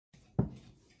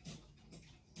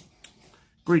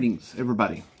Greetings,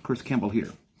 everybody. Chris Campbell here.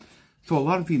 So a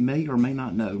lot of you may or may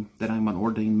not know that I'm an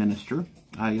ordained minister.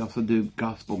 I also do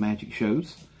gospel magic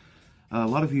shows. A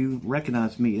lot of you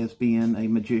recognize me as being a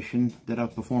magician that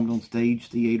I've performed on stage,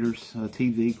 theaters,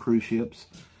 TV, cruise ships,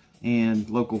 and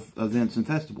local events and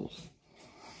festivals.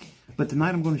 But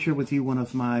tonight I'm going to share with you one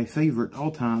of my favorite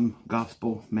all-time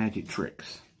gospel magic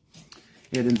tricks.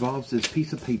 It involves this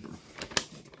piece of paper.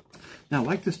 Now,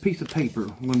 like this piece of paper,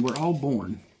 when we're all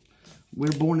born,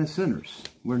 we're born as sinners.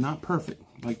 We're not perfect,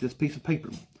 like this piece of paper.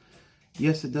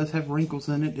 Yes, it does have wrinkles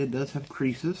in it. It does have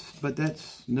creases, but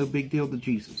that's no big deal to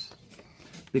Jesus.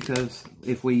 Because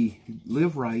if we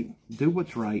live right, do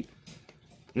what's right,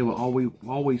 it will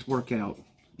always work out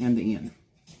in the end.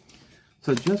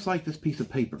 So just like this piece of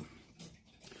paper,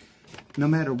 no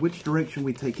matter which direction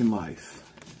we take in life,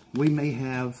 we may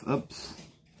have ups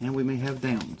and we may have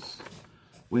downs.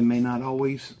 We may not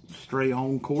always stray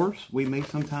on course. We may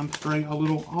sometimes stray a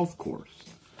little off course.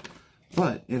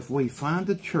 But if we find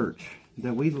a church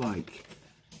that we like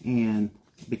and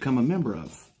become a member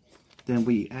of, then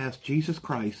we ask Jesus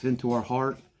Christ into our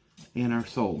heart and our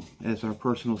soul as our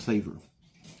personal Savior.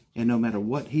 And no matter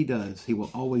what He does, He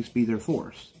will always be there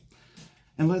for us.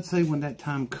 And let's say when that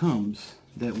time comes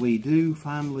that we do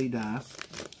finally die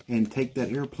and take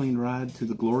that airplane ride to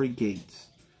the glory gates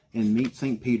and meet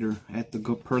St. Peter at the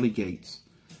pearly gates,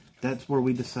 that's where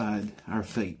we decide our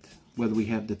fate, whether we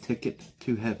have the ticket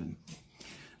to heaven.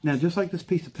 Now, just like this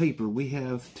piece of paper, we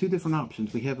have two different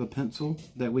options. We have a pencil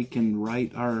that we can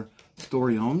write our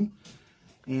story on,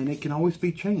 and it can always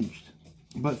be changed.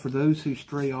 But for those who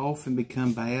stray off and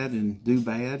become bad and do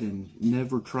bad and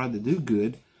never try to do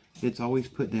good, it's always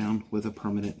put down with a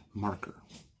permanent marker.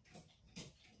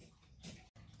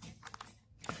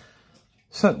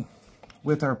 So,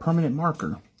 with our permanent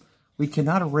marker, we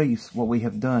cannot erase what we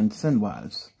have done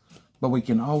sin-wise, but we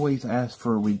can always ask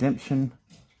for redemption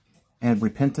and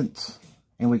repentance,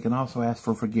 and we can also ask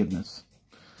for forgiveness.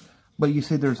 But you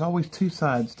see, there's always two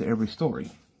sides to every story.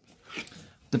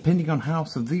 Depending on how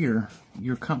severe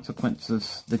your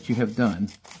consequences that you have done,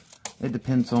 it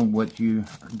depends on what you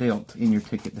dealt in your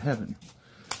ticket to heaven.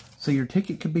 So your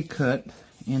ticket could be cut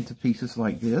into pieces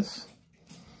like this.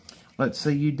 Let's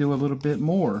say you do a little bit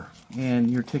more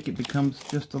and your ticket becomes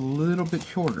just a little bit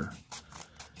shorter,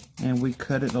 and we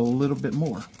cut it a little bit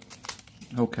more.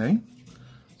 Okay,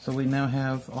 so we now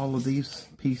have all of these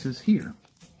pieces here.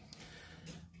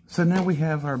 So now we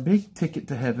have our big ticket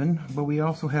to heaven, but we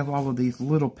also have all of these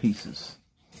little pieces.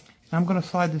 I'm going to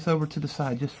slide this over to the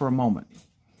side just for a moment.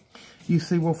 You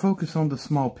see, we'll focus on the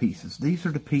small pieces. These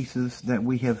are the pieces that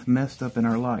we have messed up in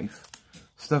our life,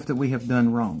 stuff that we have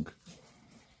done wrong.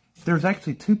 There's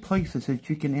actually two places that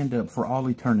you can end up for all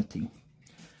eternity.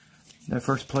 That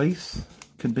first place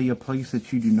could be a place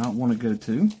that you do not want to go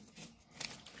to.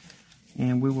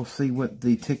 And we will see what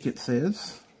the ticket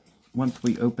says once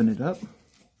we open it up.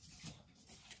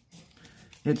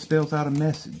 It spells out a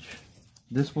message.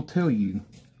 This will tell you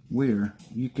where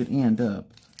you could end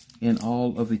up in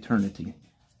all of eternity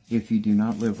if you do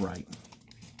not live right.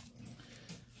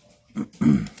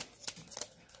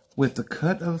 With the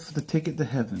cut of the ticket to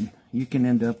heaven, you can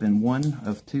end up in one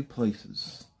of two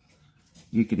places.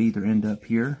 You could either end up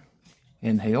here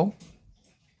in hell,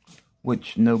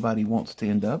 which nobody wants to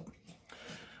end up,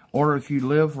 or if you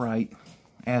live right,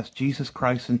 ask Jesus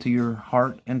Christ into your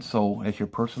heart and soul as your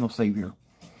personal Savior,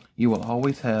 you will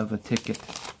always have a ticket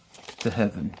to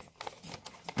heaven,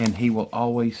 and He will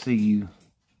always see you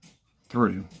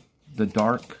through the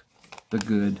dark, the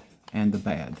good, and the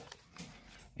bad.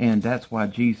 And that's why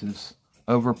Jesus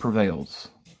over-prevails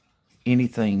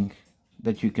anything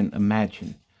that you can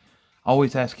imagine.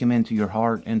 Always ask Him into your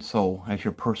heart and soul as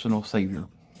your personal Savior,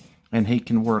 and He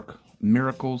can work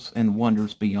miracles and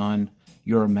wonders beyond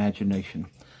your imagination.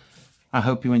 I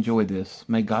hope you enjoy this.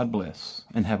 May God bless,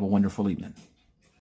 and have a wonderful evening.